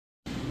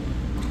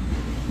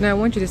Now I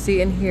want you to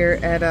see in here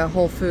at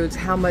Whole Foods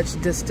how much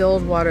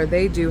distilled water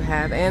they do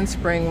have and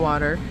spring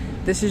water.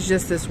 This is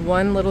just this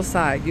one little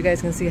side. You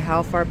guys can see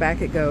how far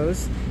back it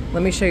goes.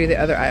 Let me show you the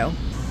other aisle.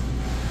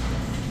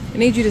 I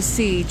need you to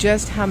see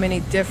just how many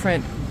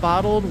different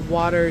bottled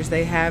waters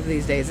they have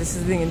these days. This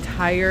is the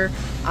entire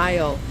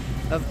aisle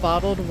of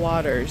bottled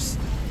waters,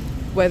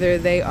 whether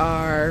they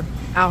are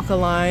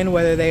alkaline,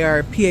 whether they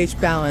are pH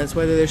balanced,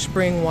 whether they're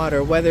spring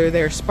water, whether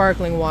they're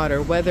sparkling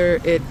water, whether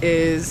it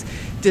is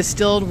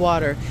distilled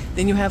water.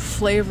 Then you have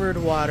flavored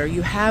water.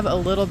 You have a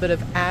little bit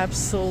of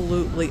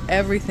absolutely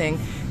everything,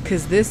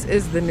 because this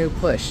is the new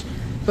push.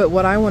 But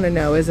what I want to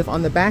know is if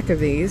on the back of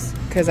these,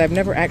 because I've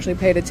never actually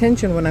paid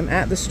attention when I'm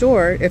at the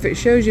store, if it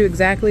shows you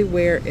exactly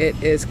where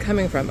it is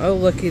coming from. Oh,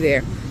 looky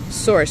there.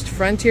 Sourced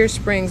Frontier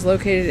Springs,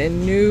 located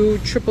in New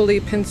Tripoli,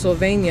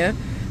 Pennsylvania,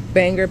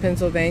 Bangor,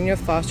 Pennsylvania,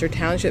 Foster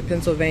Township,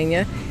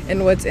 Pennsylvania.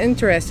 And what's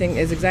interesting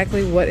is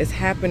exactly what is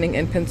happening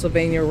in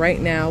Pennsylvania right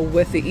now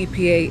with the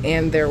EPA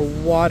and their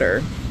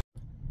water.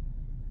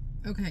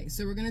 Okay,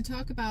 so we're going to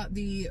talk about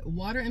the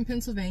water in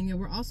Pennsylvania.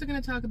 We're also going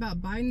to talk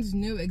about Biden's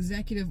new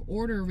executive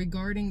order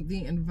regarding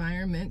the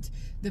environment,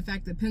 the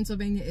fact that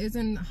Pennsylvania is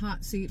in the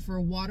hot seat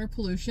for water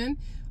pollution.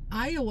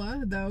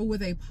 Iowa, though,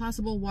 with a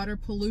possible water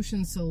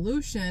pollution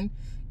solution.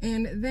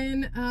 And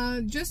then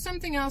just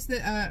something else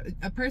that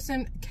a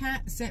person,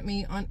 Kat, sent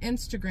me on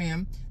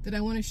Instagram that I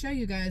want to show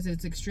you guys.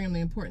 It's extremely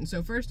important.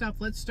 So first off,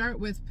 let's start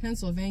with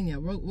Pennsylvania.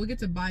 We'll get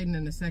to Biden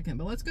in a second,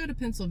 but let's go to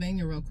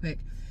Pennsylvania real quick.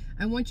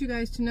 I want you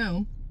guys to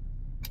know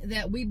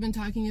that we've been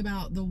talking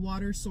about the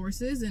water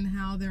sources and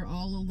how they're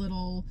all a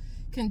little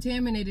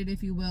contaminated,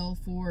 if you will,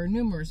 for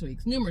numerous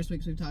weeks.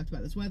 We've talked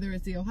about this, whether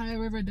it's the Ohio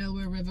River,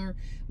 Delaware River,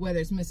 whether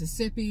it's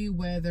Mississippi,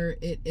 whether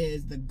it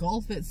is the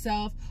Gulf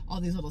itself, all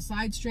these little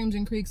side streams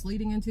and creeks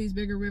leading into these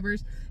bigger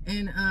rivers.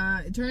 And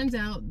it turns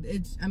out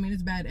it's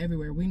bad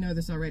everywhere. We know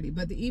this already.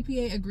 But the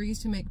EPA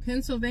agrees to make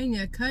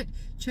Pennsylvania cut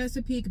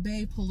Chesapeake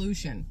Bay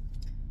pollution.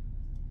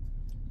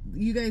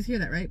 You guys hear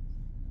that, right?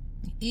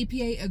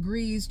 EPA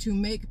agrees to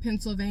make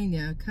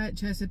Pennsylvania cut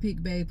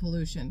Chesapeake Bay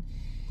pollution.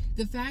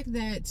 The fact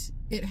that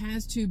it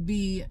has to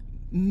be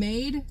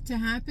made to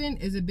happen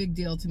is a big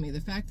deal to me.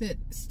 The fact that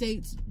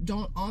states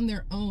don't on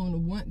their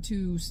own want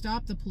to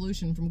stop the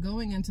pollution from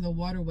going into the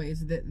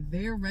waterways that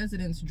their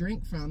residents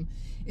drink from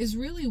is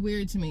really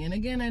weird to me. And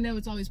again, I know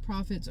it's always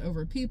profits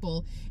over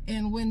people.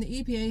 And when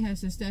the EPA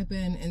has to step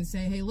in and say,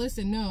 hey,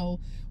 listen, no,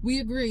 we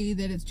agree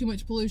that it's too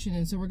much pollution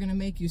and so we're going to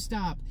make you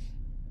stop.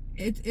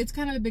 It's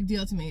kind of a big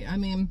deal to me. I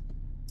mean,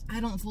 I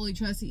don't fully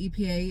trust the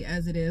EPA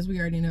as it is. We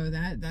already know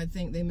that. I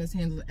think they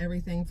mishandled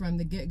everything from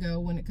the get-go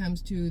when it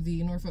comes to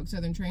the Norfolk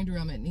Southern train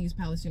derailment in East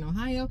Palestine,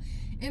 Ohio.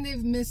 And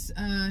they've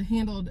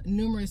mishandled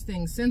numerous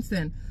things since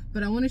then.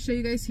 But I want to show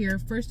you guys here,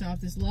 first off,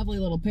 this lovely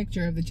little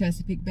picture of the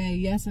Chesapeake Bay.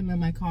 Yes, I'm in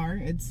my car.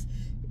 It's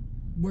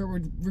where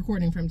we're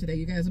recording from today.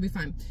 You guys will be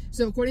fine.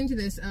 So according to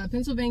this,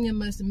 Pennsylvania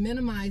must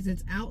minimize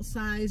its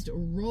outsized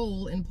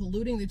role in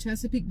polluting the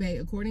Chesapeake Bay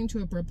according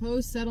to a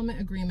proposed settlement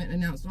agreement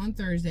announced on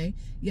Thursday,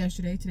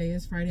 yesterday. Today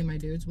is Friday, my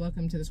dudes.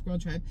 Welcome to the Squirrel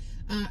Tribe.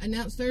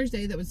 Announced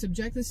Thursday that would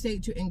subject the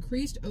state to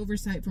increased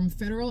oversight from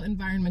federal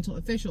environmental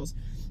officials.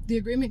 The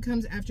agreement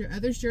comes after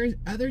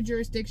other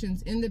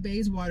jurisdictions in the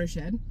Bay's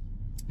watershed,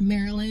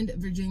 Maryland,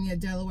 Virginia,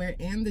 Delaware,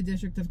 and the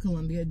District of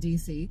Columbia,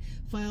 D.C.,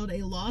 filed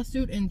a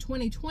lawsuit in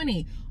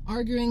 2020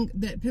 arguing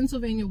that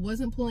Pennsylvania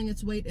wasn't pulling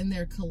its weight in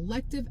their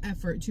collective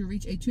effort to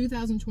reach a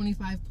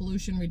 2025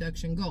 pollution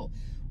reduction goal.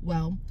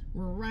 Well,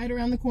 we're right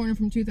around the corner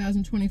from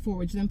 2024,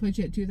 which then puts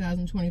you at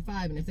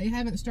 2025. And if they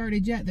haven't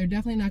started yet, they're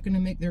definitely not going to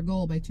make their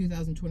goal by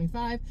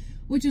 2025,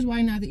 which is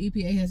why now the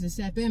EPA has to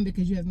step in,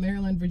 because you have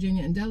Maryland,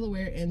 Virginia, and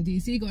Delaware and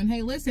DC going,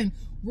 hey, listen,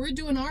 we're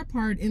doing our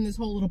part in this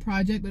whole little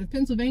project, but if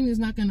Pennsylvania is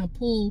not going to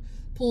pull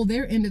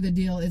their end of the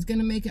deal, it's going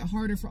to make it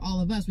harder for all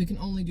of us. We can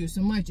only do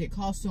so much. It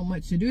costs so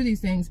much to do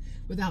these things.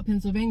 Without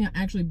Pennsylvania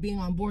actually being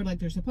on board like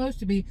they're supposed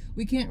to be,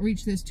 we can't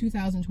reach this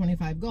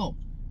 2025 goal.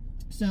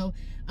 So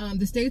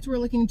the states were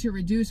looking to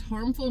reduce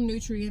harmful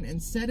nutrient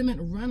and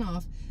sediment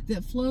runoff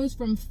that flows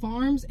from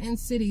farms and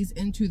cities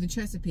into the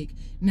Chesapeake.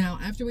 Now,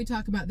 after we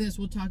talk about this,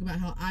 we'll talk about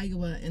how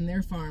Iowa and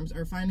their farms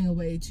are finding a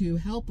way to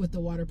help with the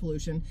water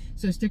pollution.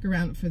 So stick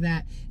around for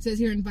that. It says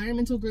here,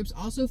 environmental groups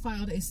also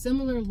filed a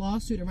similar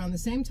lawsuit around the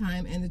same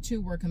time, and the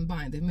two were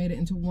combined. They've made it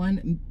into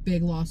one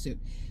big lawsuit.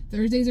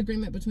 Thursday's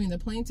agreement between the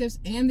plaintiffs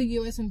and the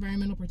U.S.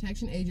 Environmental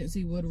Protection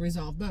Agency would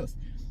resolve both.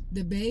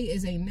 The Bay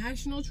is a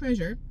national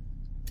treasure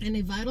and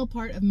a vital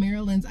part of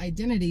Maryland's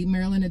identity,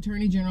 Maryland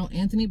Attorney General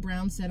Anthony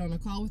Brown said on a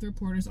call with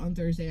reporters on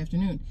Thursday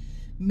afternoon.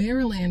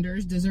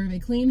 Marylanders deserve a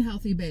clean,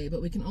 healthy bay,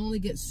 but we can only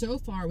get so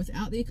far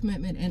without the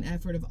commitment and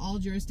effort of all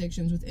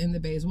jurisdictions within the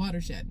bay's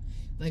watershed.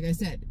 Like I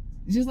said,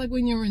 just like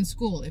when you were in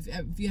school, if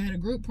you had a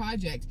group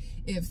project,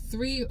 if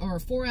 3 or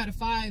 4 out of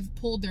 5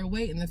 pulled their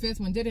weight and the 5th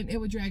one didn't, it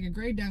would drag your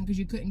grade down because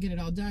you couldn't get it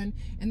all done.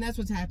 And that's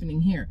what's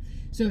happening here.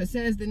 So it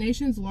says the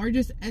nation's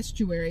largest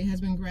estuary has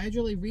been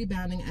gradually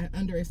rebounding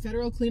under a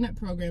federal cleanup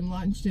program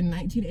launched in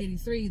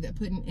 1983 that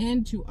put an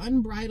end to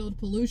unbridled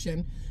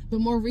pollution,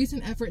 but more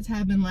recent efforts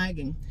have been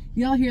lagging.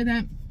 Y'all hear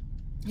that?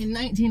 In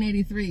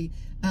 1983,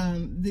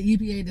 the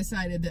EPA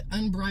decided that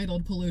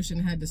unbridled pollution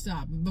had to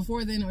stop.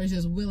 Before then, it was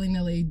just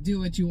willy-nilly, do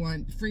what you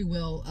want, free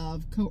will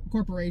of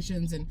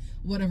corporations and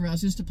whatever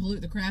else, just to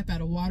pollute the crap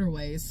out of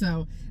waterways.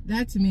 So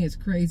that to me is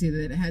crazy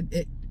that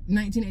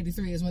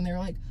 1983 is when they were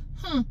like,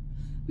 huh,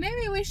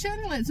 maybe we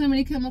shouldn't let so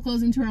many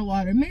chemicals into our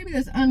water. Maybe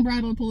this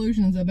unbridled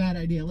pollution is a bad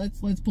idea.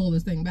 Let's pull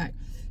this thing back.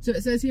 So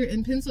it says here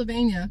in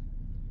Pennsylvania,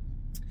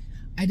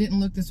 I didn't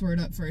look this word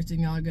up first, and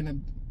y'all are gonna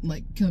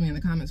like kill me in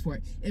the comments for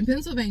it. In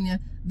Pennsylvania,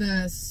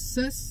 the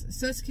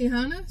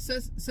Susquehanna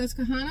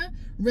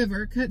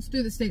River cuts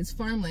through the state's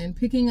farmland,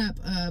 picking up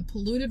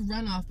polluted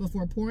runoff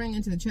before pouring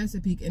into the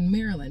Chesapeake in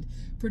Maryland,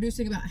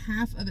 producing about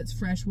half of its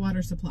fresh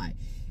water supply.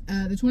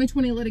 The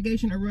 2020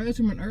 litigation arose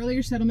from an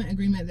earlier settlement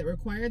agreement that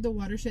required the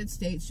watershed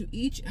states to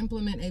each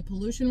implement a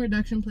pollution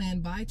reduction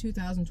plan by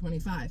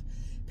 2025.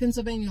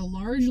 Pennsylvania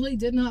largely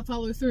did not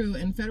follow through,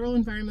 and federal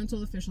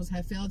environmental officials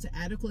have failed to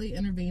adequately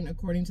intervene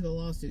according to the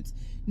lawsuits.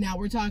 Now,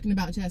 we're talking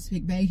about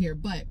Chesapeake Bay here,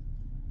 but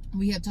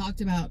we have talked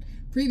about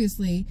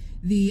previously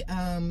the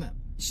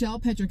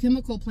Shell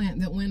petrochemical plant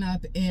that went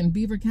up in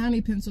Beaver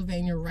County,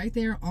 Pennsylvania, right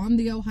there on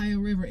the Ohio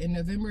River in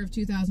November of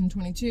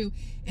 2022,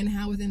 and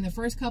how within the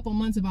first couple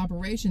months of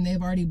operation,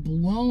 they've already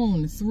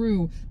blown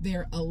through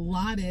their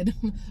allotted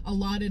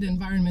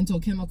environmental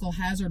chemical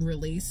hazard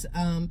release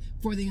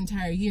for the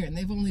entire year. And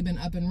they've only been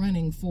up and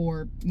running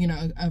for, you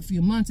know, a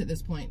few months at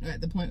this point,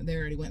 at the point they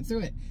already went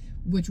through it,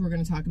 which we're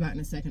going to talk about in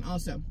a second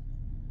also.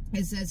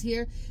 It says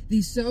here,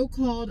 the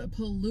so-called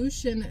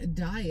pollution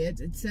diet,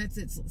 it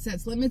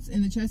sets limits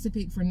in the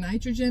Chesapeake for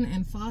nitrogen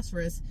and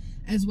phosphorus,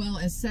 as well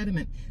as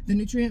sediment. The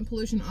nutrient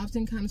pollution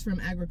often comes from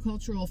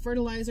agricultural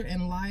fertilizer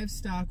and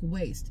livestock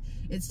waste.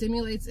 It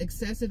stimulates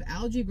excessive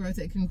algae growth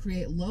that can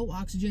create low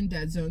oxygen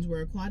dead zones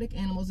where aquatic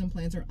animals and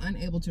plants are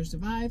unable to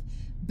survive.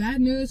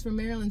 Bad news for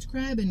Maryland's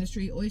crab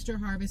industry, oyster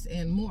harvest,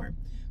 and more.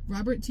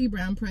 Robert T.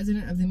 Brown,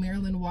 president of the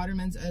Maryland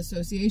Watermen's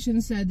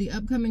Association, said the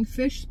upcoming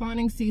fish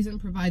spawning season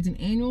provides an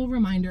annual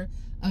reminder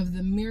of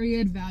the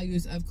myriad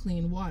values of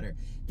clean water.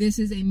 This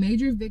is a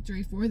major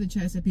victory for the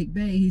Chesapeake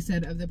Bay, he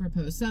said of the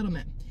proposed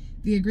settlement.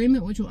 The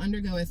agreement, which will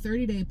undergo a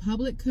 30-day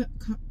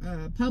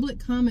public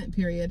comment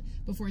period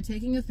before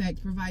taking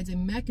effect, provides a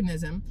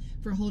mechanism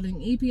for holding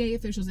EPA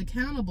officials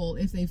accountable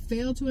if they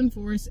fail to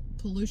enforce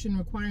pollution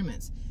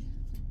requirements.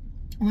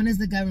 When has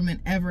the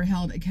government ever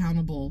held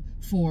accountable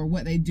for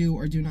what they do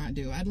or do not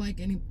do? I'd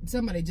like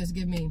somebody just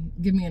give me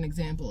an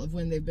example of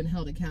when they've been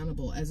held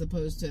accountable, as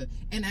opposed to,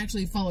 and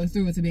actually follow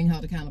through with being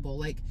held accountable,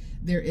 like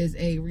there is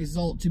a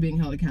result to being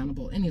held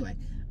accountable. Anyway,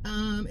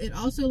 it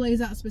also lays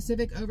out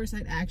specific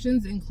oversight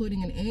actions,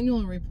 including an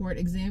annual report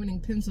examining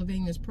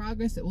Pennsylvania's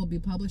progress that will be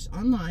published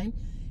online,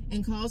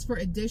 and calls for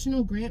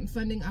additional grant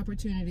funding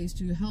opportunities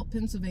to help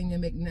Pennsylvania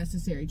make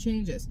necessary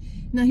changes.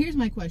 Now, here's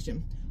my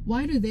question.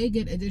 Why do they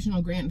get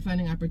additional grant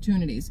funding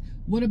opportunities?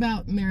 What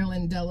about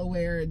Maryland,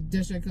 Delaware,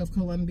 District of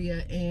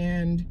Columbia,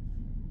 and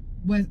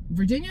West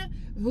Virginia?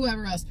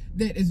 Whoever else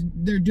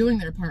they're doing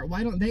their part.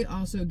 Why don't they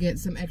also get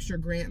some extra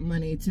grant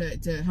money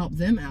to help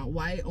them out?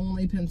 Why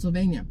only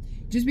Pennsylvania?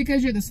 Just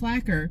because you're the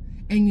slacker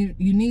and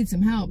you need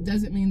some help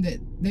doesn't mean that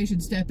they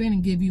should step in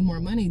and give you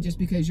more money just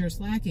because you're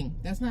slacking.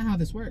 That's not how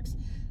this works.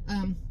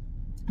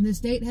 The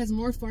state has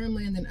more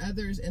farmland than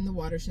others in the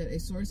watershed, a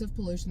source of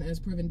pollution that has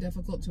proven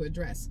difficult to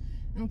address.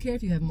 I don't care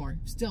if you have more.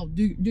 Still,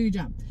 do your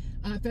job.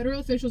 Federal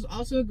officials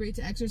also agreed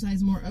to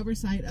exercise more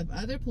oversight of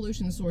other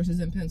pollution sources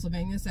in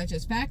Pennsylvania, such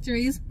as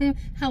factories,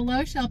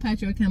 hello, Shell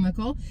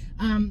Petrochemical,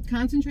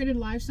 concentrated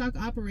livestock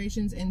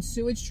operations, and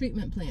sewage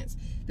treatment plants.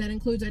 That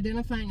includes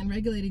identifying and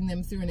regulating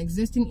them through an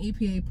existing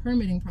EPA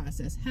permitting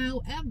process.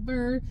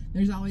 However,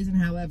 there's always an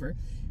however.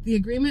 The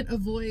agreement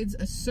avoids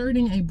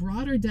asserting a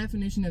broader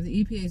definition of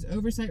the EPA's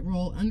oversight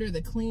role under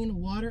the Clean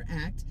Water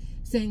Act,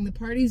 saying the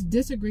parties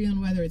disagree on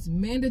whether it's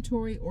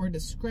mandatory or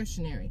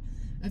discretionary.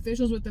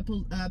 Officials with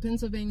the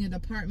Pennsylvania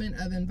Department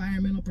of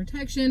Environmental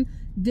Protection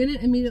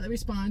didn't immediately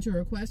respond to a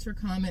request for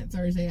comment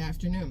Thursday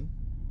afternoon.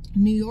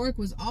 New York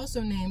was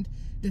also named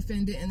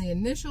defendant in the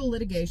initial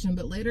litigation,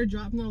 but later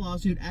dropped in the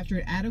lawsuit after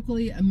it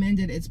adequately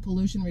amended its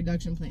pollution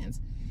reduction plans.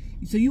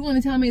 So you want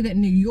to tell me that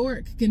New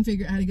York can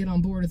figure out how to get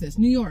on board with this?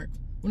 New York,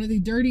 one of the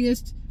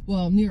dirtiest,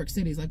 well, New York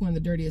City is like one of the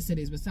dirtiest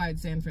cities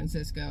besides San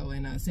Francisco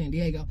and San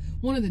Diego.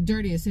 One of the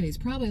dirtiest cities,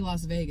 probably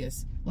Las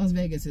Vegas. Las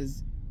Vegas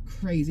is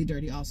crazy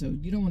dirty also.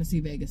 You don't want to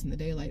see Vegas in the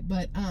daylight.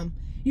 But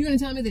you're going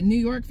to tell me that New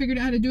York figured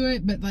out how to do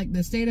it, but like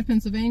the state of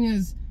Pennsylvania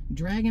is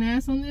dragging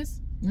ass on this?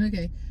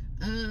 Okay.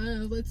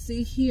 Let's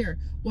see here.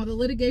 While the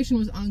litigation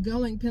was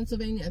ongoing,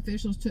 Pennsylvania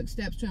officials took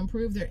steps to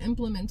improve their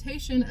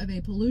implementation of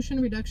a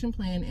pollution reduction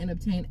plan and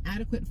obtain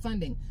adequate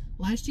funding.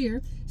 Last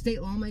year,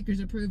 state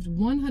lawmakers approved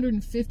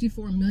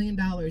 $154 million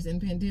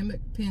in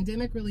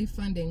pandemic relief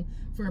funding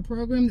for a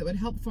program that would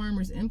help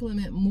farmers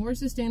implement more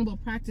sustainable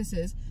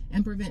practices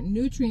and prevent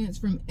nutrients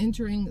from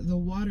entering the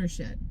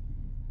watershed.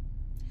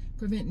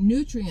 Prevent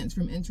nutrients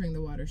from entering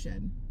the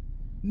watershed.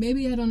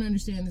 Maybe I don't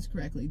understand this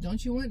correctly.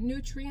 Don't you want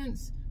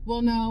nutrients?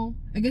 Well, no.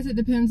 I guess it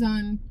depends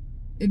on,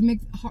 it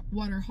makes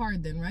water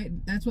hard then, right?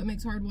 That's what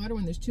makes hard water,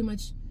 when there's too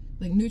much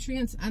Like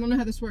nutrients, I don't know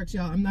how this works,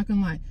 y'all. I'm not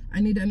gonna lie. I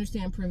need to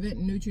understand prevent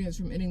nutrients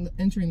from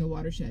entering the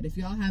watershed. If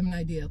y'all have an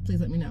idea, please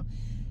let me know.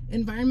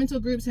 Environmental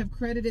groups have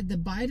credited the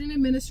Biden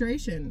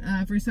administration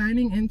for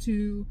signing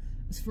onto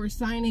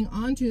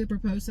the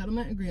proposed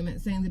settlement agreement,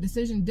 saying the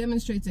decision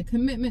demonstrates a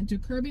commitment to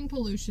curbing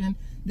pollution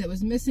that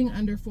was missing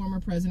under former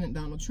President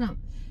Donald Trump.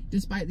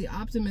 Despite the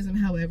optimism,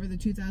 however, the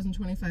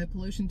 2025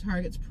 pollution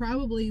targets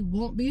probably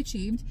won't be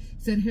achieved,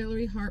 said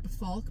Hillary Harp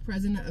Falk,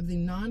 president of the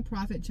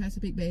nonprofit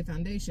Chesapeake Bay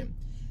Foundation.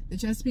 The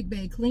Chesapeake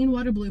Bay Clean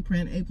Water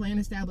Blueprint, a plan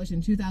established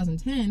in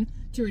 2010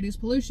 to reduce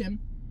pollution,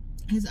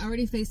 has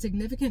already faced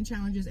significant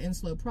challenges and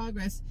slow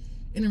progress.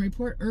 In a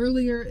report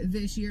earlier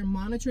this year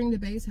monitoring the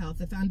bay's health,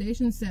 the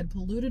foundation said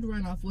polluted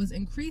runoff was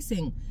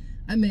increasing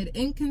amid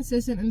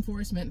inconsistent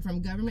enforcement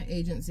from government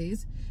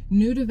agencies,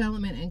 new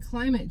development, and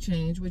climate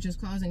change, which is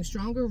causing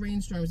stronger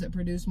rainstorms that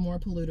produce more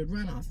polluted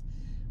runoff.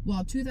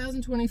 While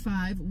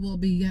 2025 will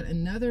be yet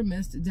another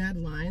missed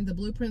deadline, the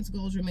blueprint's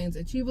goals remains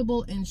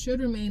achievable and should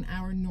remain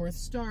our North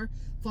Star,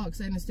 Falk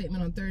said in a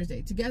statement on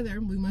Thursday.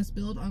 Together, we must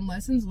build on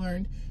lessons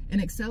learned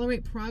and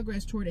accelerate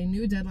progress toward a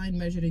new deadline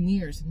measured in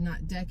years,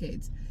 not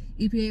decades.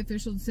 EPA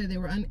officials said they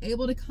were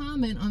unable to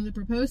comment on the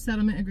proposed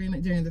settlement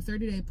agreement during the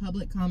 30-day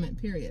public comment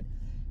period.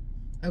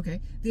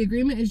 Okay, the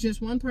agreement is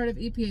just one part of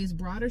EPA's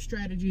broader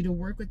strategy to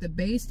work with the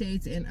Bay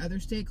states and other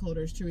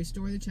stakeholders to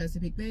restore the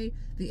Chesapeake Bay,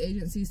 the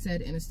agency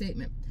said in a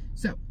statement.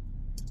 So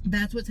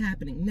that's what's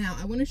happening. Now,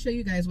 I want to show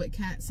you guys what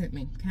Kat sent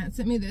me. Kat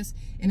sent me this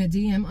in a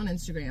DM on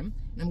Instagram,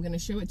 and I'm going to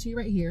show it to you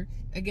right here.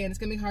 Again, it's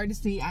going to be hard to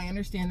see. I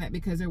understand that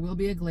because there will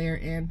be a glare,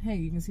 and hey,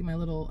 you can see my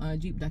little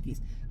Jeep duckies.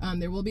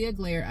 There will be a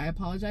glare. I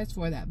apologize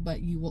for that,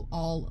 but you will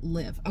all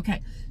live.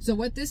 Okay, so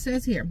what this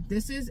says here,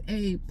 this is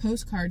a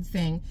postcard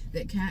thing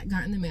that Kat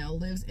got in the mail,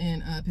 lives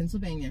in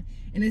Pennsylvania,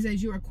 and it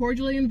says, you are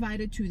cordially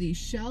invited to the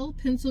Shell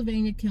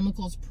Pennsylvania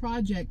Chemicals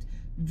Project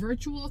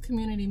virtual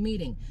community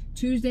meeting,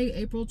 Tuesday,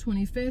 April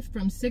 25th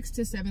from 6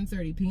 to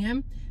 7:30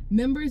 p.m.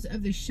 Members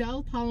of the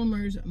Shell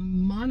Polymers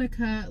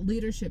Monica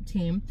leadership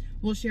team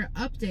will share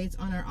updates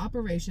on our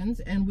operations,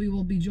 and we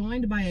will be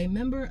joined by a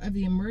member of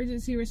the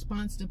Emergency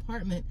Response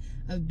Department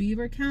of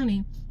Beaver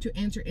County to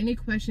answer any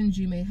questions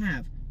you may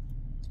have.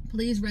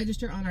 Please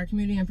register on our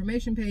community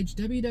information page,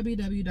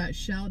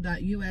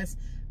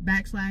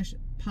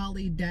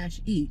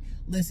 www.shell.us/poly-e.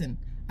 Listen,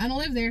 I don't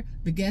live there,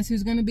 but guess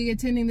who's going to be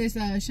attending this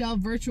Shell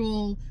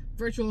virtual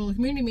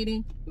community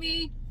meeting?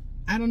 Me.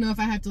 I don't know if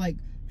I have to like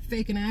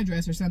fake an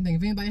address or something.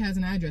 If anybody has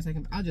an address,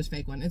 I'll just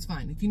fake one. It's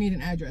fine. If you need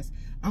an address,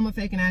 I'm gonna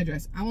fake an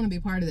address. I want to be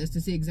part of this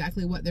to see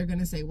exactly what they're going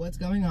to say, what's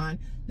going on.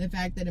 The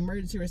fact that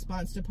Emergency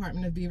Response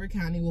Department of Beaver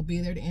County will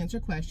be there to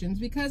answer questions,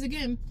 because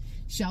again,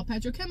 Shell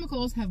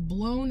Petrochemicals have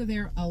blown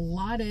their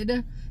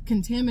allotted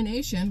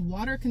contamination,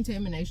 water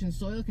contamination,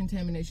 soil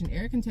contamination,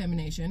 air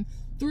contamination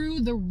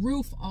through the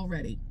roof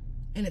already.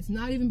 And it's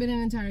not even been an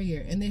entire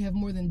year, and they have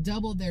more than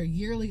doubled their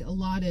yearly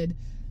allotted,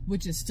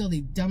 which is still the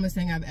dumbest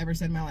thing I've ever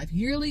said in my life,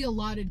 yearly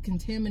allotted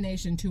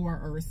contamination to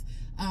our earth.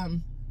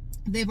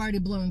 They've already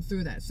blown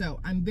through that. So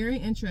I'm very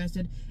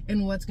interested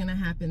in what's going to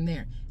happen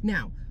there.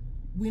 Now,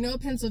 we know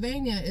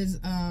Pennsylvania is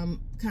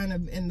kind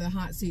of in the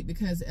hot seat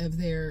because of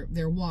their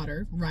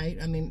water,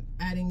 right? I mean,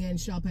 adding in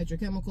Shell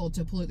Petrochemical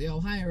to pollute the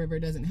Ohio River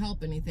doesn't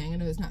help anything. I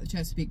know it's not the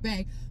Chesapeake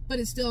Bay, but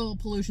it's still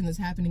pollution that's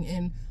happening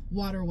in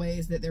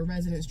waterways that their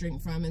residents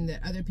drink from and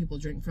that other people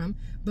drink from.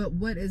 But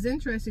what is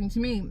interesting to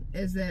me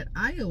is that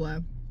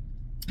Iowa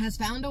has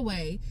found a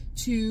way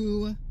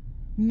to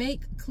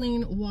make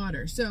clean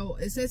water. So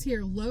it says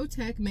here, low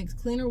tech makes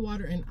cleaner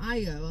water in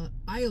Iowa.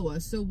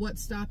 So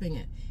what's stopping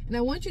it? And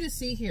I want you to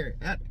see here,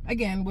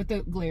 again, with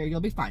the glare, you'll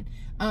be fine.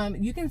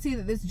 You can see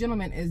that this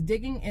gentleman is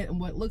digging in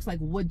what looks like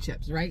wood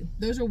chips, right?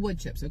 Those are wood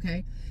chips,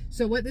 okay?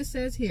 So what this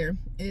says here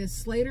is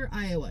Slater,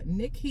 Iowa.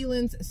 Nick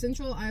Heelan's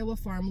Central Iowa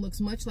farm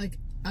looks much like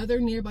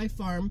other nearby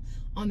farm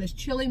on this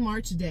chilly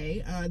March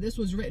day. This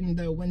was written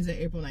though Wednesday,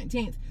 April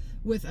 19th,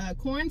 with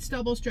corn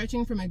stubble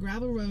stretching from a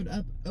gravel road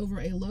up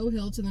over a low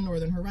hill to the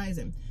northern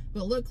horizon.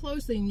 But look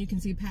closely and you can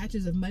see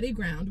patches of muddy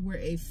ground where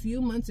a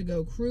few months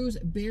ago crews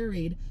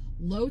buried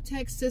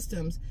low-tech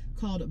systems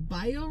called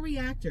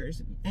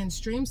bioreactors and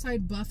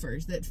streamside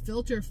buffers that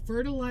filter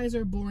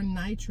fertilizer-borne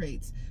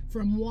nitrates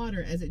from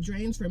water as it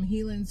drains from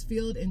Heelan's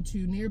field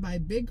into nearby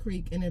Big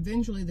Creek and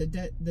eventually the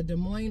Des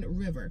Moines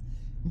River.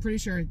 I'm pretty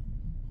sure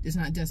it's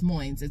not Des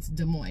Moines, it's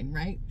Des Moines,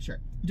 right? Sure,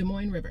 Des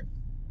Moines River.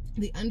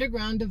 The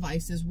underground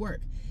devices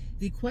work.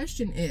 The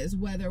question is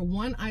whether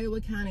one Iowa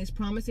county's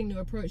promising new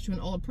approach to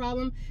an old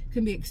problem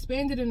can be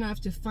expanded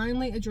enough to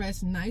finally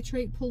address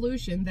nitrate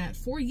pollution that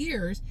for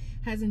years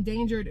has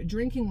endangered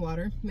drinking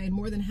water, made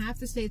more than half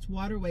the state's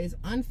waterways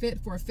unfit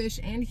for fish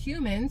and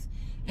humans,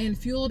 and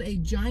fueled a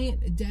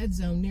giant dead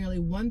zone nearly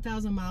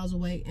 1,000 miles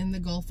away in the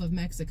Gulf of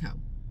Mexico.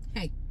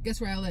 Hey, guess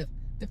where I live?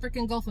 The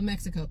freaking Gulf of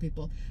Mexico,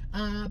 people.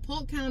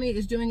 Polk County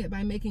is doing it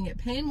by making it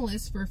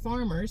painless for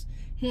farmers,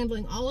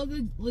 handling all of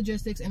the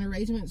logistics and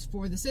arrangements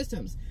for the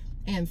systems.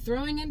 and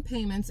throwing in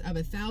payments of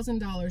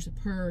 $1,000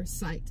 per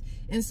site.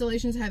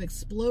 Installations have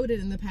exploded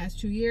in the past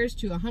 2 years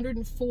to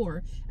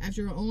 104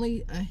 after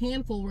only a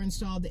handful were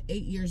installed the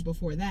 8 years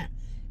before that.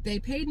 They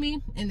paid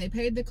me and they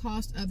paid the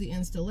cost of the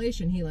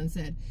installation, Heelan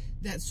said.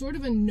 That's sort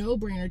of a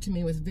no-brainer to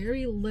me with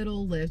very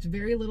little lift,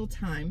 very little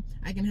time.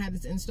 I can have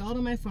this installed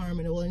on my farm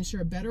and it will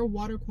ensure better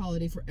water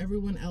quality for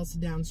everyone else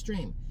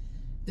downstream.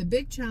 The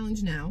big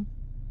challenge now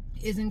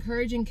is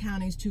encouraging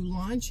counties to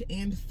launch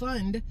and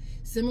fund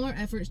similar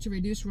efforts to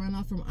reduce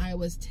runoff from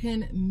Iowa's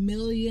 10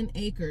 million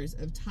acres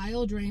of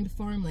tile-drained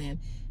farmland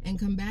and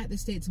combat the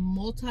state's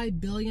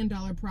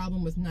multi-billion-dollar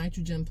problem with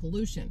nitrogen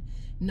pollution.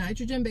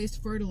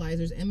 Nitrogen-based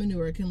fertilizers and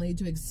manure can lead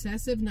to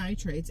excessive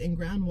nitrates in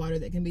groundwater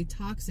that can be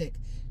toxic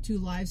to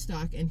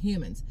livestock and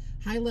humans.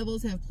 High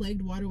levels have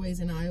plagued waterways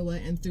in Iowa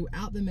and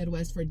throughout the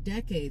Midwest for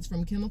decades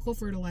from chemical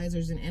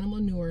fertilizers and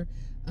animal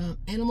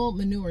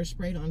manure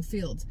sprayed on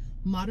fields.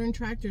 Modern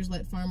tractors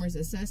let farmers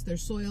assess their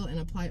soil and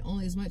apply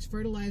only as much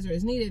fertilizer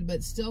as needed,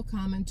 but still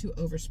common to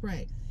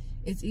overspray.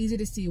 It's easy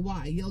to see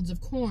why. Yields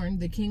of corn,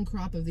 the king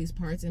crop of these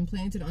parts, and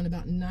planted on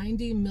about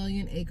 90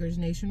 million acres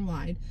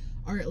nationwide,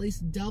 are at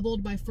least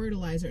doubled by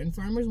fertilizer, and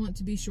farmers want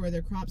to be sure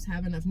their crops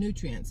have enough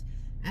nutrients.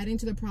 Adding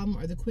to the problem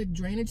are the quick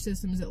drainage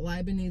systems that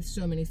lie beneath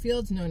so many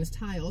fields, known as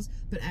tiles,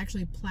 but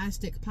actually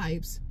plastic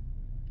pipes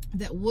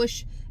that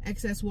whoosh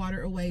excess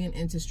water away and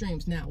into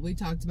streams. Now, we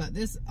talked about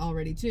this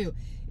already too.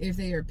 If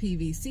they are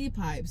PVC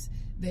pipes,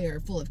 they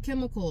are full of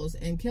chemicals,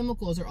 and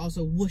chemicals are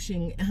also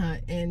whooshing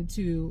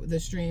into the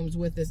streams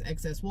with this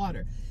excess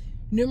water.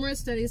 Numerous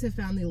studies have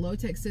found the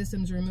low-tech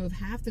systems remove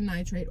half the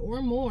nitrate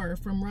or more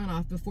from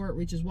runoff before it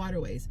reaches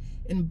waterways.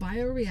 In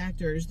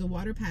bioreactors, the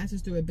water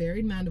passes through a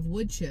buried mound of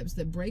wood chips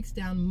that breaks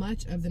down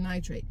much of the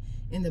nitrate.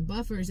 In the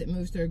buffers, it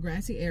moves through a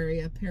grassy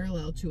area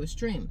parallel to a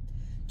stream.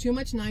 Too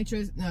much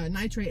nitrate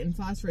and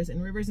phosphorus in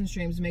rivers and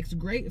streams makes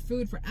great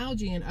food for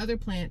algae and other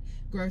plant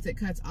growth that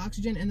cuts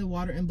oxygen in the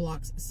water and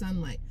blocks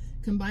sunlight.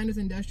 Combined with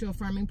industrial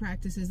farming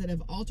practices that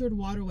have altered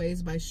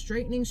waterways by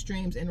straightening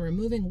streams and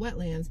removing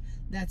wetlands,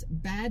 that's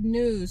bad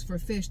news for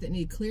fish that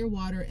need clear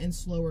water and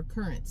slower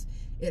currents.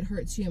 It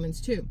hurts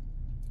humans too.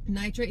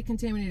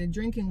 Nitrate-contaminated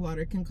drinking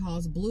water can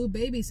cause blue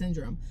baby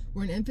syndrome,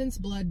 where an infant's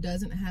blood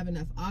doesn't have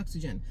enough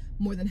oxygen.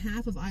 More than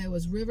half of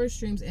Iowa's rivers,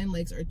 streams, and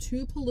lakes are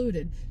too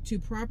polluted to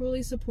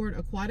properly support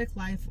aquatic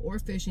life or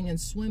fishing and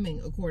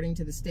swimming, according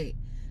to the state.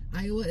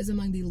 Iowa is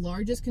among the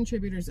largest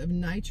contributors of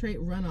nitrate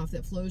runoff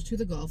that flows to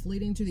the Gulf,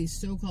 leading to the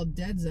so-called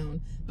dead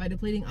zone by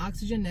depleting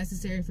oxygen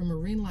necessary for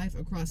marine life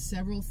across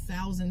several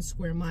thousand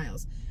square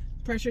miles.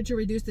 Pressure to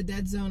reduce the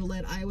dead zone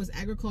led Iowa's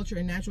Agriculture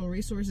and Natural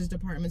Resources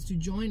departments to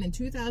join in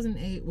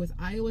 2008 with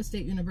Iowa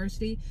State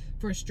University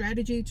for a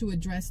strategy to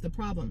address the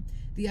problem.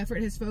 The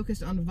effort has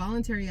focused on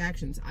voluntary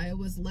actions.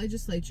 Iowa's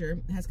legislature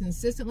has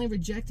consistently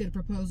rejected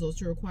proposals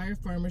to require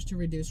farmers to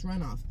reduce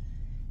runoff.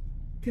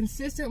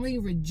 Consistently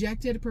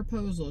rejected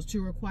proposals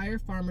to require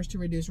farmers to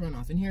reduce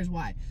runoff. And here's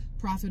why.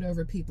 Profit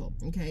over people,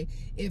 okay?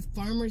 If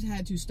farmers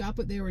had to stop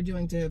what they were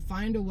doing to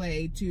find a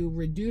way to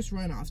reduce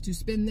runoff, to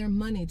spend their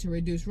money to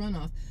reduce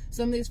runoff,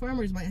 some of these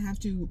farmers might have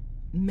to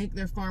make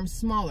their farms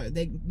smaller.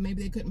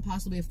 Maybe they couldn't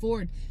possibly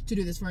afford to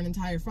do this for an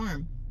entire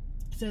farm.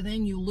 So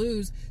then you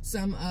lose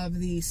some of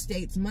the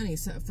state's money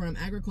from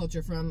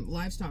agriculture, from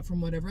livestock,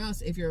 from whatever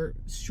else, if you're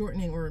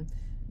shortening or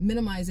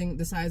minimizing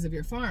the size of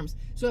your farms.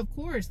 So of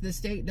course the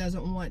state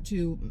doesn't want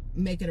to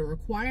make it a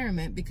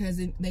requirement because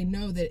they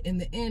know that in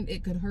the end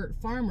it could hurt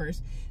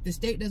farmers. The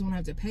state doesn't want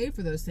to have to pay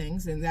for those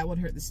things, and that would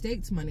hurt the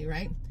state's money,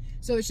 right?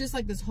 So it's just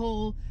like this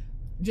whole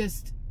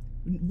just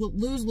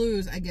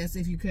lose-lose, I guess,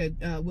 if you could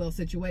will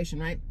situation,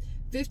 right?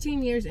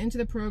 15 years into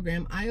the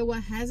program, Iowa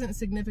hasn't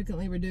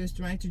significantly reduced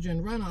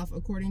nitrogen runoff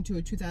according to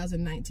a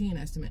 2019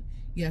 estimate.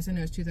 Yes, I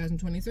know it's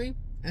 2023.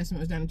 Estimate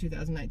was done in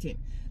 2019.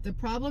 The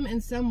problem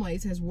in some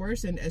ways has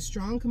worsened as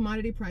strong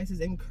commodity prices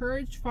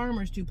encouraged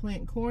farmers to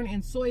plant corn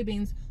and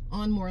soybeans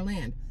on more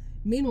land.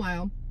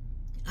 Meanwhile,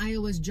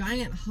 Iowa's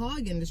giant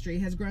hog industry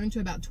has grown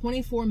to about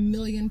 24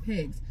 million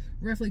pigs,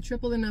 roughly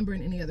triple the number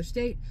in any other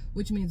state,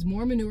 which means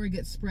more manure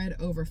gets spread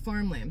over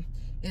farmland.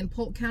 In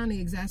Polk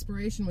County,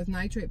 exasperation with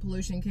nitrate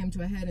pollution came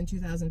to a head in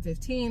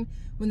 2015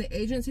 when the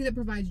agency that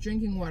provides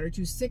drinking water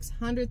to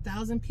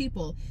 600,000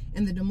 people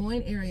in the Des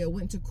Moines area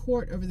went to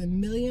court over the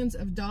millions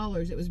of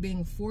dollars it was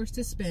being forced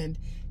to spend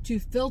to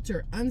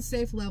filter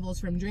unsafe levels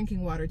from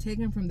drinking water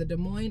taken from the Des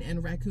Moines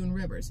and Raccoon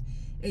rivers.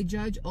 A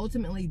judge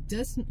ultimately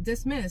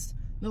dismissed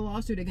the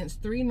lawsuit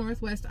against 3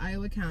 Northwest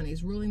Iowa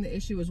counties, ruling the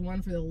issue was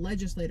one for the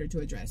legislature to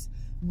address,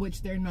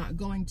 which they're not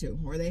going to,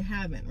 or they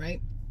haven't,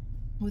 right?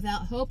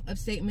 Without hope of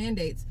state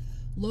mandates,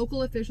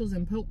 local officials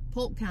in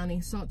Polk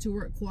County sought to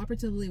work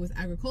cooperatively with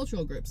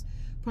agricultural groups.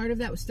 Part of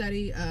that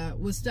study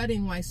was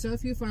studying why so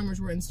few farmers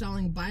were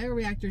installing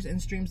bioreactors and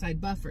streamside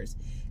buffers.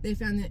 They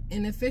found an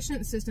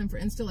inefficient system for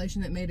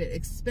installation that made it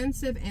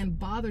expensive and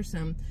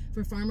bothersome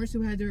for farmers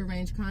who had to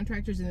arrange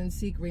contractors and then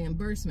seek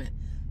reimbursement.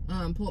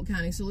 Polk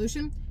County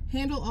solution: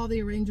 handle all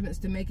the arrangements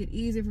to make it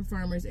easy for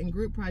farmers and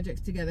group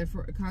projects together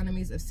for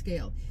economies of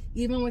scale.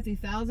 Even with the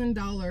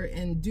 $1,000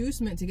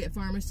 inducement to get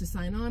farmers to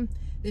sign on,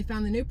 they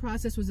found the new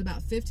process was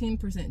about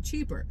 15%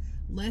 cheaper,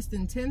 less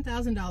than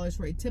 $10,000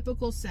 for a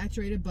typical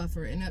saturated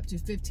buffer and up to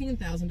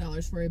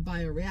 $15,000 for a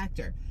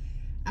bioreactor.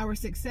 Our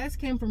success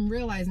came from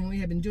realizing we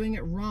had been doing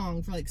it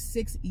wrong for like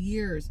 6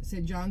 years,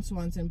 said John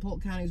Swanson,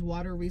 Polk County's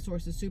water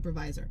resources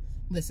supervisor.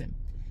 Listen,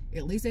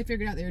 at least they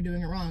figured out they were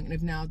doing it wrong and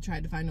have now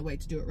tried to find a way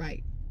to do it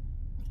right.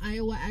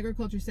 Iowa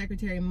Agriculture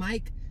Secretary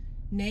Mike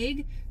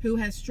Naig, who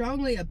has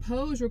strongly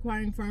opposed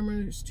requiring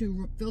farmers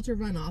to filter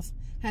runoff,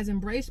 has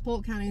embraced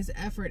Polk County's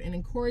effort and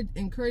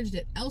encouraged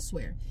it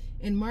elsewhere.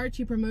 In March,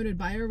 he promoted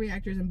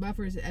bioreactors and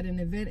buffers at an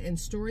event in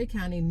Story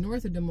County,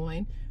 north of Des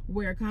Moines,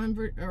 where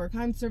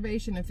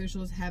conservation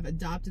officials have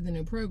adopted the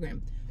new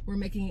program. We're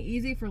making it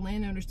easy for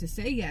landowners to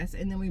say yes,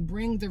 and then we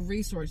bring the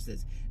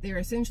resources. They are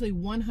essentially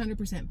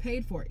 100%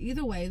 paid for.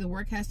 Either way, the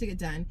work has to get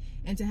done,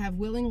 and to have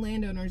willing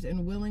landowners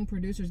and willing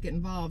producers get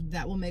involved,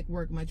 that will make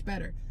work much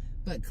better.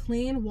 But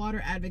clean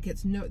water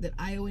advocates note that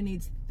Iowa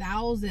needs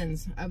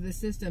thousands of the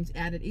systems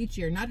added each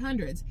year, not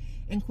hundreds,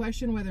 and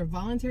question whether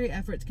voluntary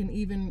efforts can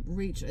even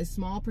reach a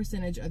small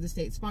percentage of the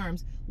state's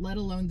farms, let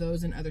alone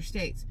those in other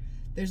states.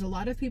 There's a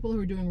lot of people who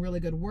are doing really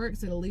good work,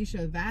 said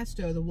Alicia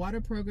Vasto, the water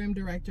program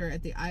director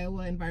at the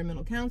Iowa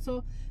Environmental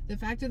Council. The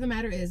fact of the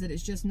matter is that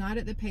it's just not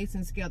at the pace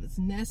and scale that's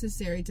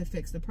necessary to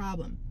fix the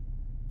problem.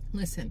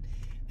 Listen,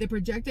 the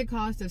projected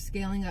cost of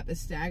scaling up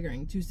is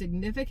staggering. To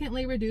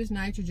significantly reduce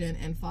nitrogen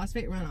and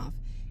phosphate runoff,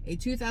 a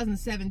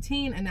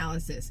 2017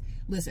 analysis,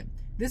 listen,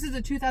 this is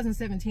a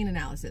 2017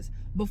 analysis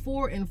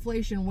before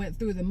inflation went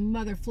through the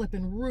mother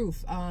flipping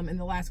roof in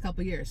the last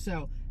couple of years.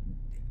 So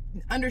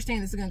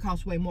understand this is going to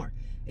cost way more.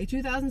 A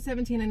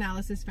 2017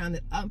 analysis found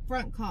that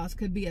upfront costs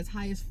could be as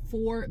high as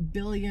 $4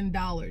 billion.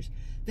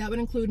 That would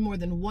include more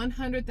than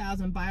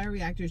 100,000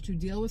 bioreactors to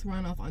deal with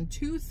runoff on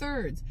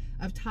 2/3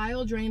 of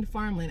tile-drained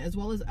farmland, as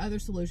well as other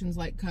solutions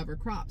like cover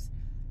crops.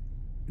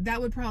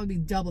 That would probably be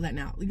double that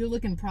now. You're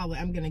looking probably,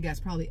 I'm going to guess,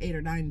 probably $8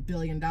 or $9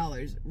 billion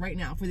right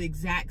now for the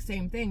exact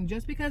same thing,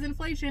 just because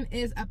inflation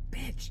is a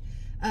bitch.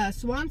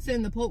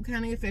 Swanson, the Polk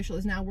County official,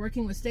 is now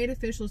working with state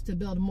officials to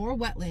build more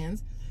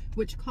wetlands,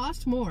 which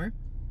cost more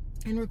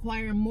and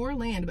require more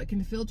land, but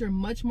can filter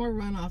much more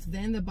runoff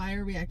than the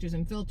bioreactors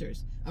and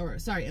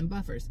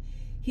buffers.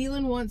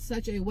 Heelan wants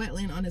such a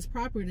wetland on his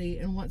property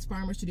and wants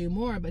farmers to do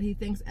more, but he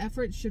thinks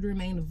efforts should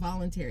remain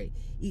voluntary.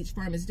 Each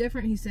farm is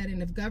different, he said,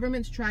 and if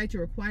governments try to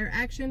require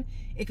action,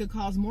 it could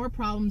cause more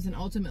problems and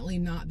ultimately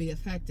not be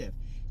effective.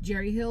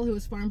 Jerry Hill, who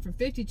has farmed for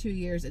 52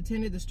 years,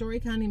 attended the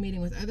Story County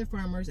meeting with other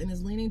farmers and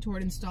is leaning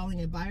toward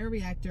installing a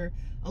bioreactor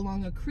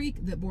along a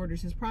creek that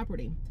borders his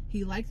property.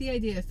 He liked the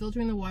idea of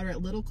filtering the water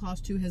at little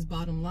cost to his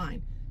bottom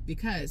line,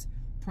 because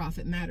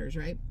profit matters,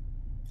 right?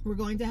 We're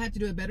going to have to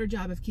do a better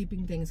job of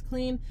keeping things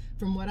clean.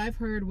 From what I've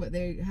heard, what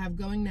they have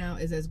going now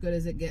is as good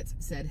as it gets,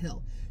 said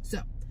Hill.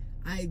 So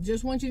I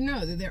just want you to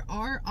know that there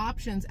are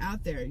options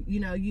out there. You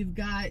know, you've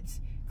got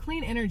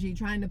Clean Energy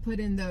trying to put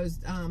in those,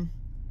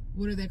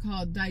 what are they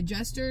called,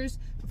 digesters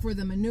for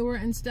the manure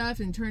and stuff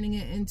and turning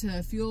it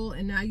into fuel.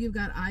 And now you've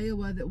got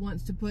Iowa that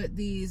wants to put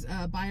these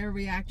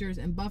bioreactors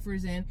and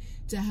buffers in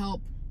to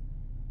help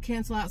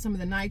cancel out some of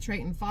the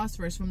nitrate and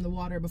phosphorus from the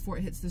water before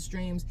it hits the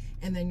streams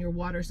and then your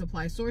water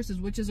supply sources,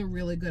 which is a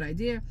really good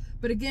idea.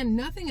 But again,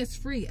 nothing is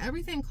free.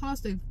 Everything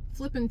costs a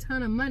flipping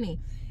ton of money.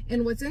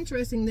 And what's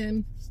interesting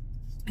then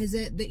is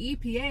that the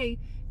EPA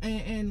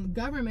and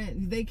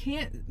government, they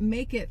can't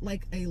make it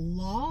like a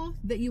law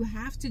that you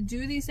have to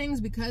do these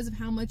things because of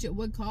how much it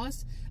would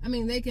cost. I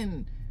mean, they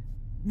can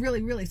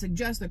really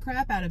suggest the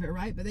crap out of it,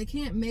 right? But they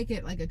can't make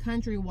it like a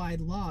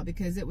countrywide law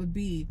because it would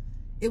be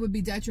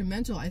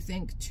detrimental, I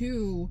think,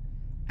 to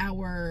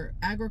our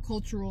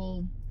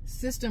agricultural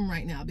system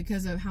right now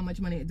because of how much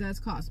money it does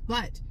cost.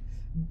 But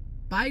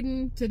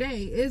Biden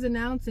today is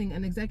announcing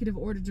an executive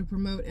order to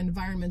promote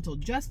environmental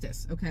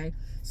justice, okay?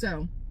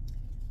 So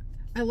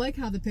I like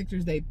how the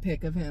pictures they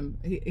pick of him,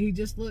 he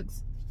just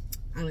looks,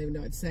 I don't even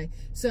know what to say.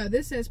 So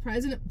this says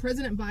President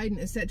Biden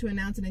is set to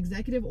announce an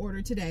executive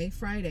order today,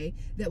 Friday,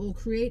 that will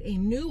create a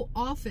new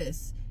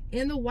office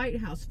in the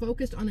White House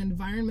focused on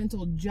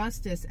environmental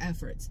justice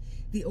efforts.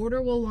 The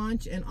order will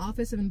launch an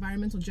Office of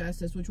Environmental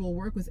Justice, which will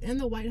work within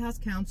the White House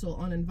Council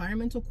on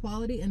Environmental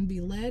Quality and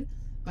be led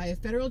by a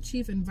federal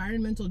chief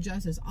environmental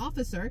justice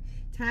officer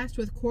tasked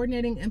with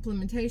coordinating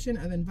implementation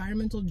of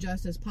environmental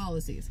justice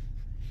policies.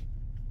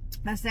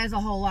 That says a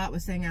whole lot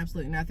with saying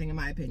absolutely nothing, in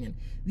my opinion.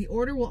 The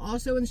order will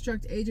also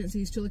instruct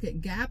agencies to look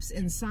at gaps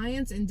in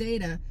science and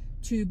data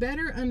to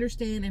better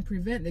understand and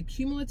prevent the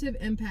cumulative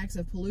impacts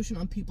of pollution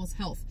on people's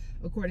health,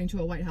 according to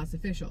a White House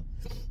official.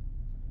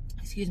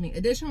 Excuse me.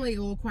 Additionally, it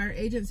will require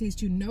agencies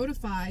to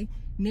notify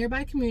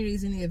nearby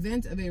communities in the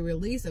event of a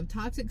release of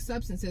toxic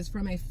substances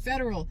from a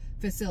federal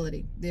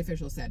facility, the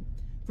official said.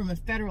 From a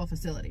federal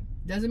facility.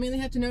 Doesn't mean they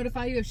have to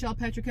notify you if Shell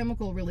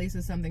Petrochemical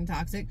releases something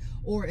toxic,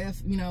 or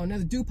if, you know,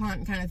 another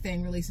DuPont kind of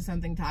thing releases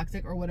something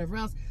toxic or whatever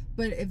else.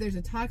 But if there's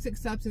a toxic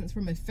substance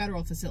from a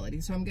federal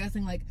facility, so I'm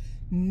guessing like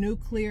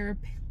nuclear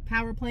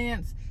power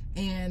plants,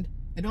 and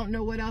I don't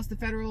know what else the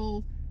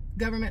federal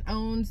government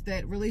owns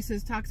that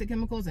releases toxic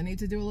chemicals. I need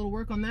to do a little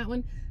work on that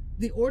one.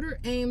 The order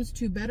aims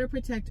to better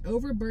protect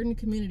overburdened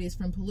communities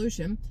from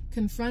pollution,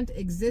 confront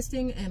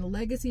existing and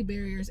legacy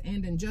barriers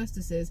and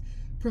injustices,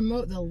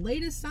 promote the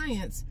latest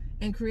science,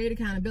 and create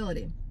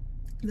accountability.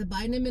 The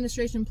Biden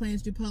administration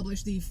plans to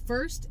publish the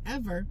first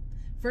ever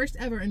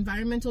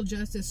environmental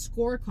justice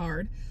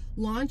scorecard,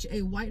 launch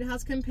a White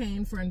House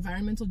campaign for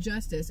environmental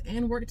justice,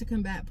 and work to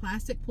combat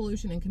plastic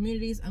pollution in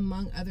communities,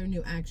 among other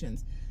new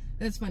actions.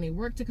 That's funny,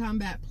 work to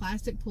combat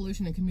plastic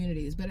pollution in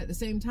communities, but at the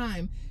same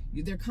time,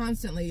 they're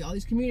constantly, all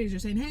these communities are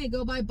saying, hey,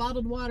 go buy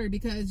bottled water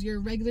because your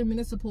regular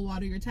municipal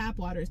water, your tap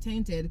water is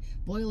tainted,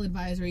 boil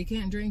advisory, you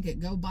can't drink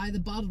it, go buy the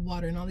bottled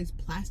water in all these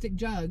plastic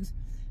jugs.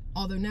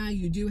 Although now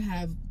you do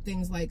have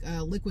things like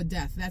Liquid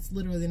Death. That's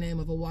literally the name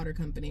of a water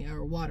company,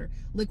 or water.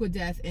 Liquid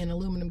Death in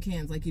aluminum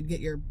cans, like you'd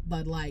get your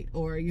Bud Light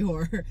or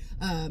your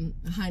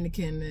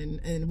Heineken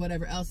and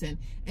whatever else in.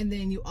 And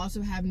then you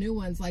also have new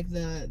ones like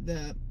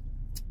the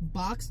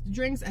boxed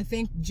drinks. I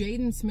think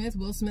Jaden Smith,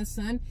 Will Smith's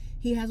son,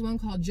 he has one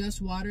called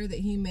Just Water that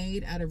he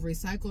made out of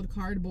recycled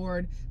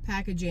cardboard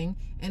packaging,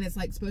 and it's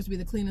like supposed to be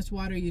the cleanest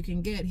water you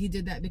can get. He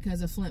did that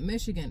because of Flint,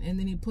 Michigan, and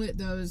then he put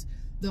the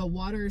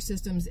water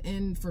systems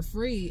in for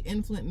free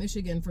in Flint,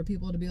 Michigan for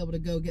people to be able to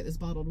go get this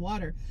bottled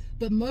water.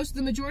 But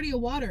the majority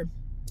of water,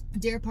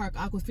 Deer Park,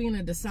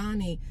 Aquafina,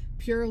 Dasani,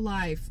 Pure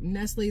Life,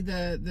 Nestle,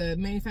 the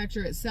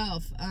manufacturer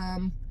itself,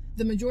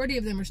 the majority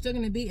of them are still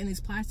going to be in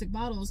these plastic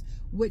bottles,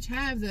 which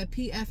have the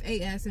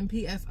PFAS and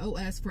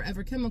PFOS,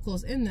 forever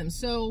chemicals, in them.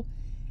 So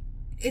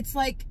it's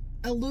like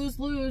a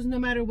lose-lose no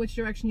matter which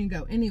direction you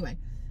go. Anyway,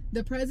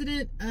 the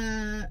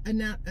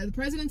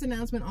president's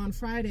announcement on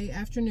Friday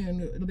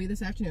afternoon, it'll be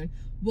this afternoon,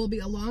 will be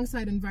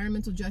alongside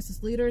environmental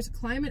justice leaders,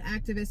 climate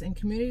activists, and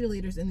community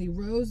leaders in the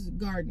Rose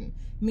Garden.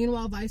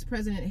 Meanwhile, Vice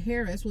President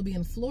Harris will be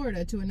in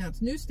Florida to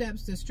announce new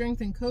steps to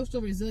strengthen coastal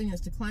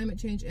resilience to climate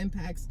change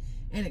impacts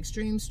and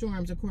extreme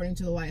storms, according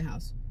to the White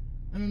House.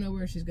 I don't know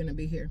where she's going to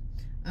be here.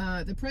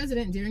 The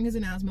president, during his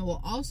announcement,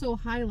 will also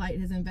highlight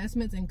his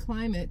investments in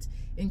climate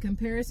in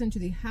comparison to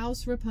the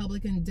House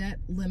Republican debt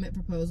limit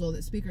proposal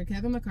that Speaker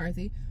Kevin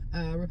McCarthy,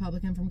 a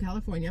Republican from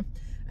California,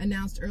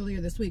 announced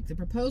earlier this week. The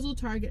proposal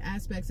target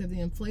aspects of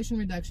the Inflation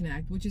Reduction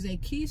Act, which is a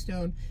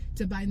keystone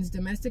to Biden's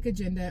domestic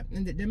agenda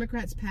and that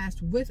Democrats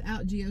passed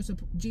without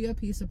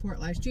GOP support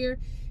last year,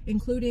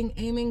 including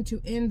aiming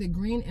to end the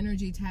green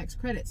energy tax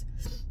credits.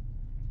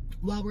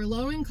 While we're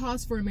lowering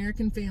costs for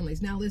American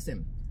families. Now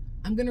listen,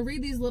 I'm going to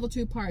read these little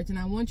two parts, and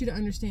I want you to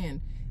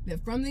understand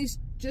that from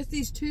just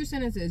these two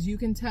sentences, you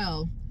can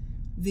tell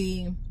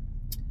the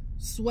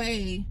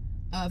sway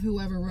of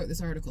whoever wrote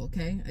this article,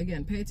 okay?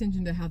 Again, pay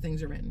attention to how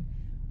things are written.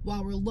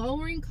 While we're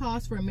lowering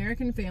costs for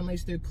American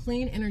families through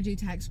clean energy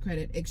tax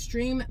credit,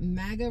 extreme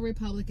MAGA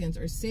Republicans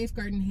are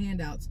safeguarding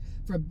handouts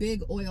for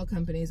big oil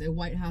companies, a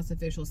White House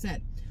official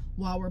said.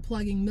 While we're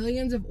plugging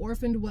millions of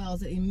orphaned wells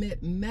that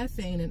emit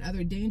methane and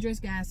other dangerous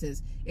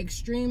gases,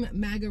 extreme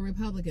MAGA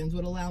Republicans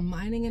would allow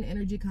mining and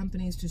energy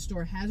companies to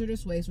store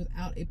hazardous waste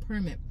without a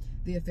permit,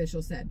 the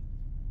official said.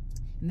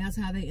 And that's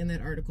how they end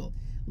that article.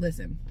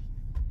 Listen,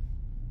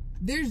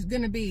 there's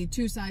going to be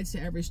two sides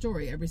to every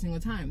story every single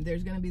time.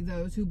 There's going to be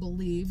those who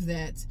believe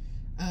that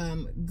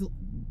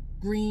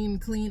green,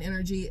 clean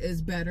energy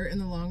is better in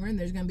the long run.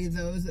 There's going to be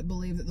those that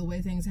believe that the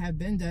way things have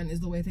been done is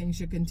the way things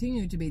should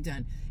continue to be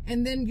done.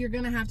 And then you're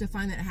going to have to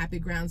find that happy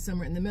ground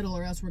somewhere in the middle,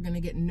 or else we're going to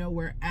get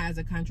nowhere as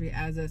a country,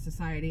 as a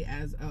society,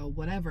 as a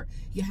whatever.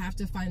 You have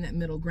to find that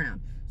middle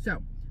ground.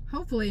 So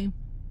hopefully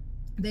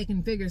they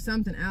can figure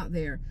something out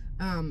there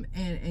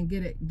and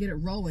get it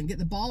rolling, get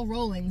the ball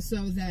rolling,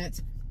 so that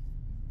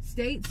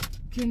states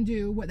can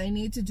do what they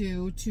need to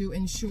do to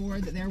ensure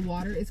that their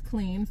water is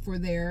clean for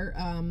their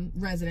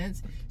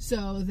residents,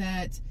 so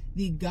that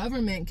the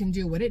government can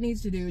do what it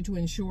needs to do to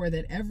ensure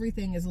that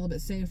everything is a little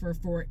bit safer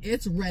for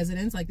its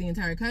residents, like the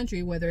entire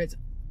country, whether it's,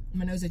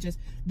 just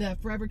the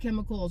forever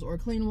chemicals or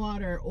clean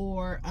water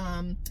or,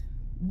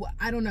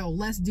 I don't know,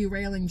 less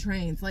derailing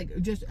trains,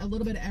 like just a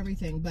little bit of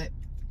everything. But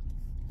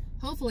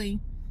hopefully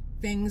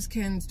things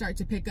can start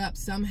to pick up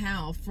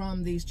somehow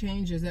from these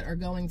changes that are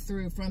going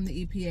through from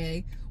the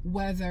EPA,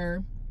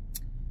 whether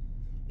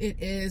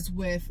it is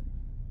with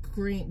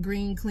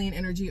green clean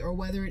energy, or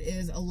whether it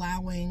is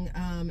allowing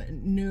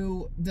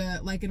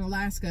like in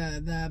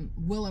Alaska, the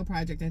Willow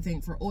Project, I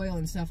think, for oil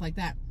and stuff like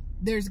that.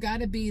 There's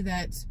got to be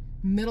that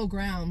middle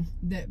ground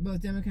that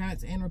both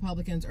Democrats and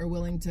Republicans are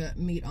willing to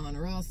meet on,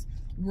 or else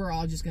we're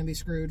all just going to be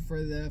screwed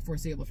for the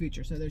foreseeable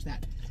future. So there's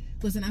that.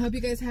 Listen, I hope you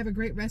guys have a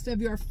great rest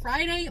of your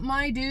Friday,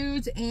 my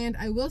dudes, and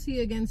I will see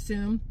you again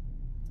soon.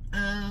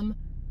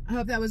 I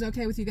hope that was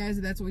okay with you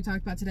guys. That's what we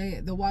talked about today.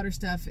 The water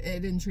stuff,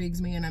 it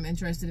intrigues me, and I'm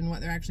interested in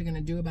what they're actually going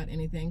to do about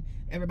anything.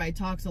 Everybody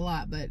talks a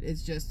lot, but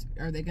it's just,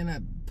 are they going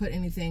to put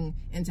anything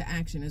into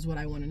action is what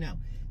I want to know.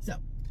 So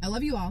I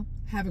love you all.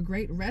 Have a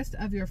great rest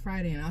of your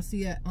Friday, and I'll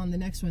see you on the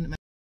next one.